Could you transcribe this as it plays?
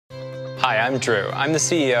Hi, I'm Drew. I'm the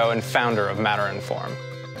CEO and founder of MatterInform.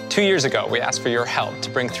 2 years ago, we asked for your help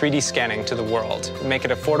to bring 3D scanning to the world and make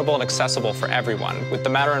it affordable and accessible for everyone with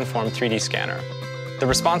the MatterInform 3D scanner. The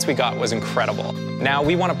response we got was incredible. Now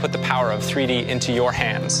we want to put the power of 3D into your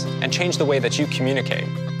hands and change the way that you communicate.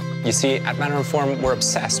 You see, at MatterInform, we're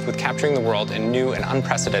obsessed with capturing the world in new and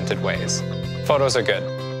unprecedented ways. Photos are good.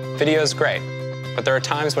 Video is great. But there are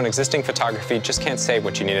times when existing photography just can't say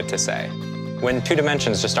what you need it to say. When 2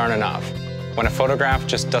 dimensions just aren't enough. When a photograph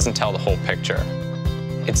just doesn't tell the whole picture.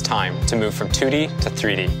 It's time to move from 2D to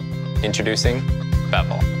 3D. Introducing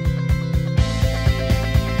Bevel.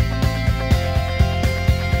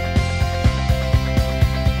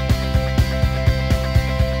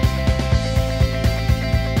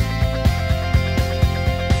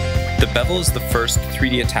 The Bevel is the first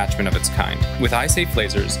 3D attachment of its kind. With eye-safe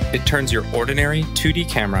lasers, it turns your ordinary 2D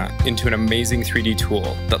camera into an amazing 3D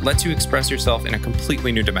tool that lets you express yourself in a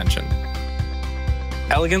completely new dimension.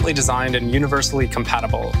 Elegantly designed and universally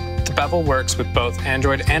compatible, the Bevel works with both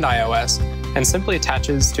Android and iOS and simply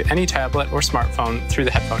attaches to any tablet or smartphone through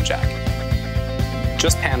the headphone jack.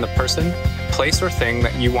 Just pan the person, place, or thing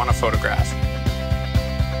that you want to photograph.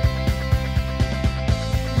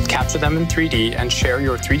 Capture them in 3D and share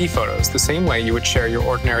your 3D photos the same way you would share your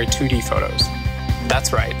ordinary 2D photos.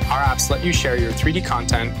 That's right, our apps let you share your 3D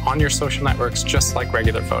content on your social networks just like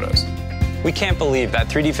regular photos. We can't believe that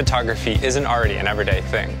 3D photography isn't already an everyday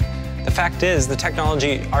thing. The fact is, the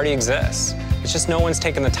technology already exists. It's just no one's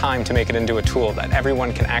taken the time to make it into a tool that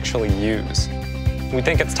everyone can actually use. We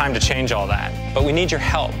think it's time to change all that, but we need your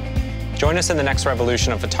help. Join us in the next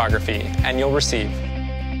revolution of photography, and you'll receive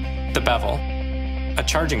The Bevel, a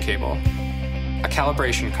charging cable, a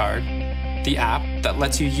calibration card, the app that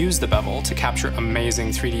lets you use the Bevel to capture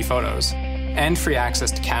amazing 3D photos, and free access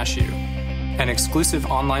to Cashew, an exclusive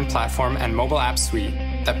online platform and mobile app suite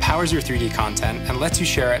that powers your 3D content and lets you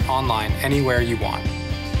share it online anywhere you want.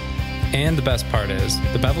 And the best part is,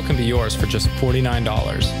 the Bevel can be yours for just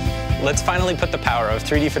 $49. Let's finally put the power of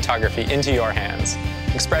 3D photography into your hands.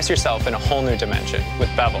 Express yourself in a whole new dimension with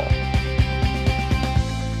Bevel.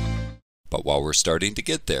 But while we're starting to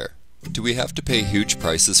get there, do we have to pay huge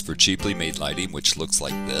prices for cheaply made lighting which looks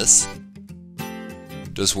like this?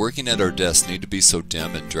 Does working at our desk need to be so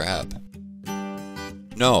dim and drab?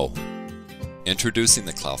 No. Introducing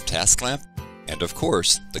the Clough Task Lamp, and of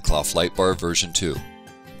course, the Clough Light Bar version 2,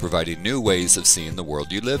 providing new ways of seeing the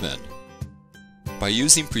world you live in. By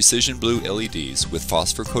using precision blue LEDs with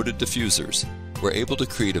phosphor-coated diffusers, we're able to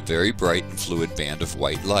create a very bright and fluid band of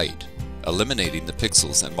white light, eliminating the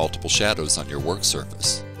pixels and multiple shadows on your work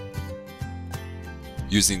surface.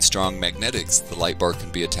 Using strong magnetics, the light bar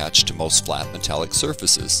can be attached to most flat metallic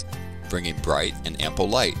surfaces, bringing bright and ample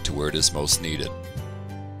light to where it is most needed.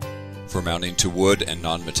 For mounting to wood and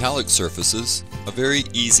non-metallic surfaces, a very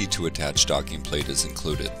easy to attach docking plate is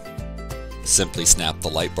included. Simply snap the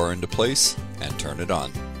light bar into place and turn it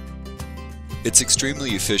on. It's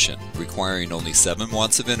extremely efficient, requiring only 7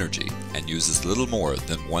 watts of energy and uses little more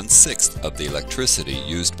than 1/6 of the electricity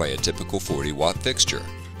used by a typical 40-watt fixture.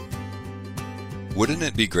 Wouldn't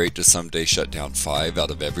it be great to someday shut down 5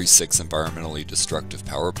 out of every 6 environmentally destructive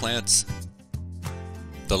power plants?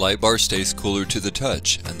 The light bar stays cooler to the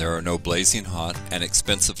touch, and there are no blazing hot and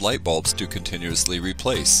expensive light bulbs to continuously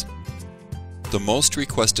replace. The most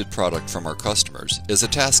requested product from our customers is a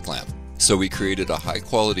task lamp. So we created a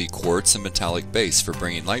high-quality quartz and metallic base for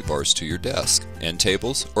bringing light bars to your desk, end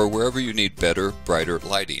tables, or wherever you need better, brighter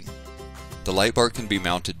lighting. The light bar can be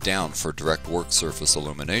mounted down for direct work surface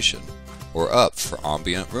illumination, or up for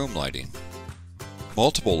ambient room lighting.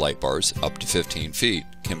 Multiple light bars, up to 15 feet,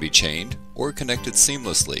 can be chained or connected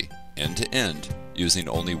seamlessly, end to end, using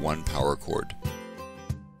only one power cord.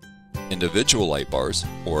 Individual light bars,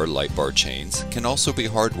 or light bar chains, can also be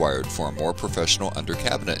hardwired for a more professional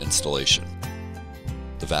under-cabinet installation.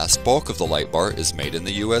 The vast bulk of the light bar is made in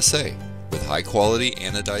the USA, with high-quality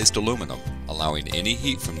anodized aluminum, allowing any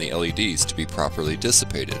heat from the LEDs to be properly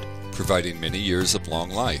dissipated, providing many years of long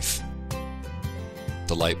life.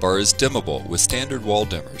 The light bar is dimmable with standard wall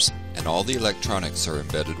dimmers, and all the electronics are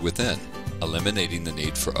embedded within, eliminating the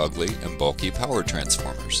need for ugly and bulky power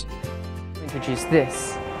transformers. Introduce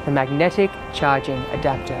this, the magnetic charging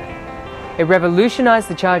adapter. It revolutionized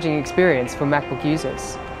the charging experience for MacBook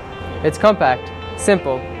users. It's compact,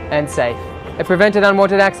 simple, and safe. It prevented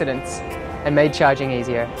unwanted accidents and made charging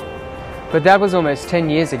easier. But that was almost 10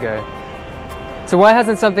 years ago. So why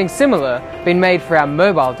hasn't something similar been made for our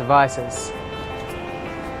mobile devices?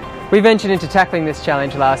 We ventured into tackling this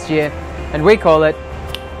challenge last year, and we call it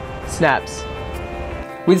Snaps.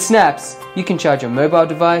 With Snaps, you can charge your mobile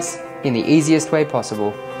device in the easiest way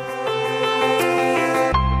possible.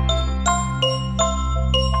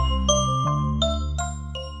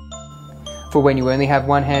 for when you only have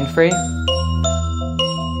one hand free.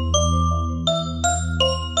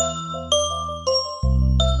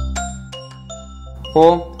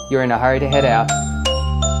 Or you're in a hurry to head out.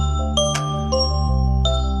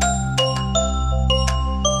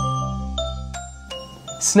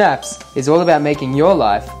 Snaps is all about making your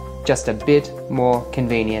life just a bit more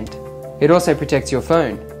convenient. It also protects your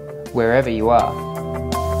phone, wherever you are.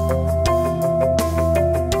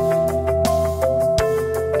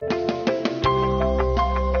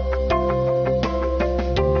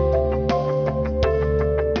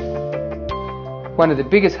 One of the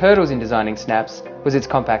biggest hurdles in designing Snaps was its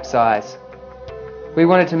compact size. We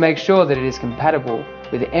wanted to make sure that it is compatible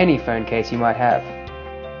with any phone case you might have.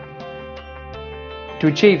 To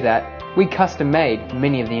achieve that, we custom-made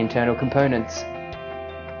many of the internal components.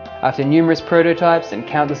 After numerous prototypes and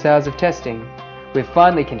countless hours of testing, we've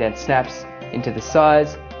finally condensed Snaps into the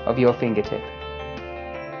size of your fingertip.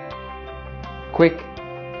 Quick,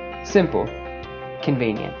 simple,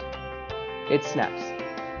 convenient. It's Snaps.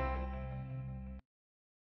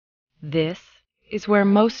 This is where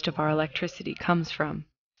most of our electricity comes from.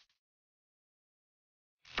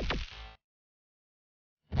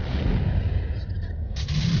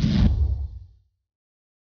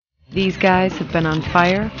 These guys have been on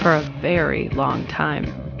fire for a very long time.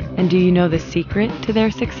 And do you know the secret to their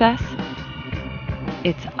success?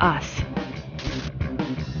 It's us.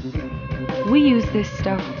 We use this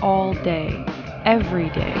stuff all day, every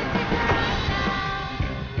day,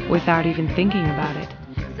 without even thinking about it.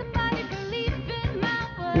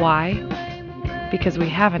 Why? Because we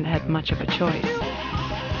haven't had much of a choice.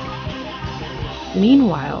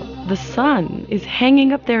 Meanwhile, the sun is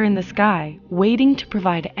hanging up there in the sky, waiting to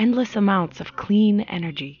provide endless amounts of clean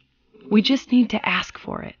energy. We just need to ask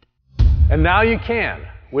for it. And now you can,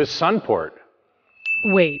 with Sunport.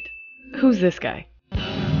 Wait, who's this guy?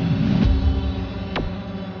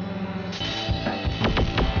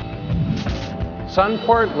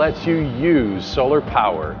 Sunport lets you use solar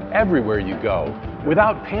power everywhere you go,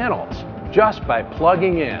 without panels, just by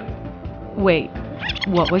plugging in. Wait,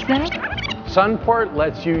 what was that? Sunport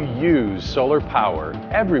lets you use solar power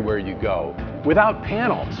everywhere you go, without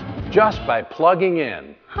panels, just by plugging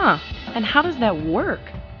in. Huh, and how does that work?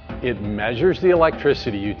 It measures the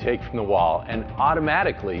electricity you take from the wall and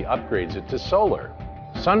automatically upgrades it to solar.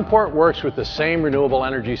 Sunport works with the same renewable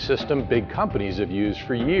energy system big companies have used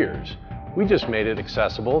for years. We just made it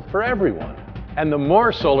accessible for everyone. And the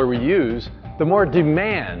more solar we use, the more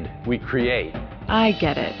demand we create. I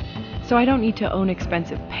get it. So I don't need to own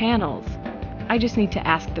expensive panels. I just need to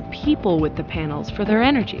ask the people with the panels for their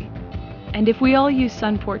energy. And if we all use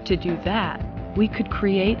Sunport to do that, we could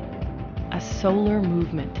create a solar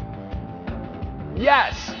movement.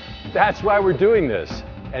 Yes! That's why we're doing this.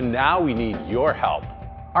 And now we need your help.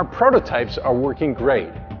 Our prototypes are working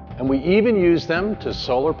great, and we even use them to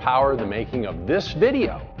solar power the making of this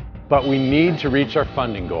video. But we need to reach our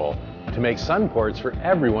funding goal to make Sunports for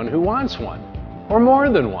everyone who wants one, or more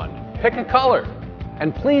than one. Pick a color.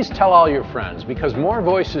 And please tell all your friends, because more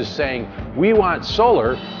voices saying we want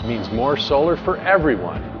solar means more solar for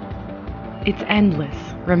everyone. It's endless,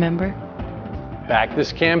 remember? Back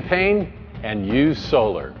this campaign and use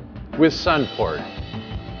solar with Sunport.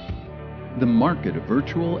 The market of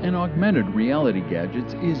virtual and augmented reality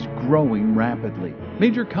gadgets is growing rapidly.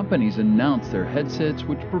 Major companies announce their headsets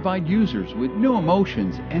which provide users with new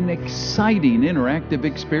emotions and exciting interactive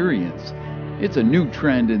experience. It's a new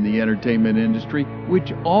trend in the entertainment industry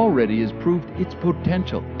which already has proved its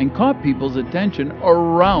potential and caught people's attention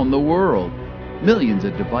around the world. Millions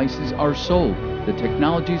of devices are sold. The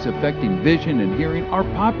technologies affecting vision and hearing are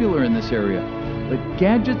popular in this area, but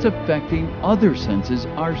gadgets affecting other senses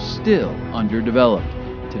are still underdeveloped.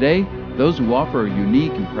 Today, those who offer a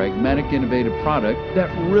unique and pragmatic innovative product that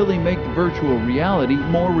really make virtual reality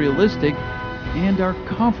more realistic and are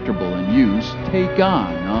comfortable in use take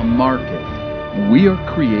on a market. We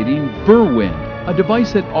are creating Berwin, a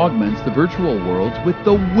device that augments the virtual worlds with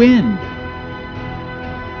the wind.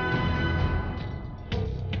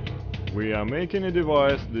 We are making a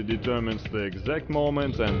device that determines the exact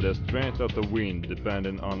moment and the strength of the wind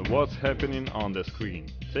depending on what's happening on the screen.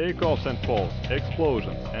 Takeoffs and falls,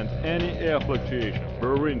 explosions, and any air fluctuation.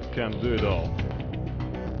 Berwin can do it all.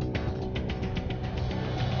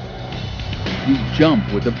 You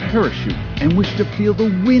jump with a parachute and wish to feel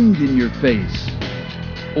the wind in your face.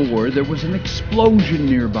 Or there was an explosion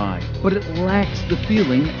nearby, but it lacks the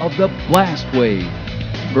feeling of the blast wave.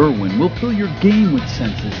 Berwin will fill your game with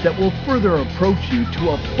senses that will further approach you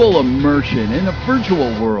to a full immersion in a virtual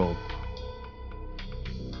world.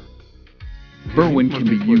 Berwin can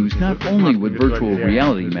be used not only with virtual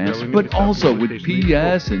reality masks, but also with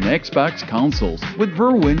PS and Xbox consoles. With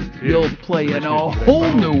Berwin, you'll play in a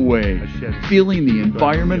whole new way, feeling the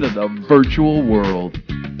environment of the virtual world.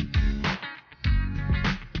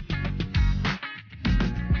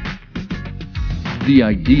 The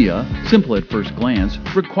idea, simple at first glance,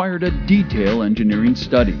 required a detailed engineering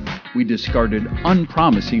study. We discarded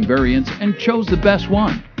unpromising variants and chose the best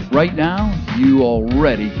one. Right now, you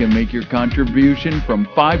already can make your contribution from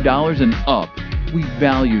 $5 and up. We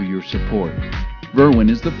value your support. Berwin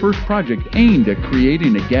is the first project aimed at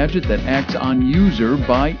creating a gadget that acts on user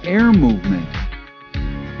by air movement.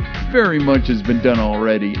 Very much has been done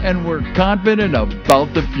already, and we're confident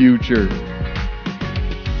about the future.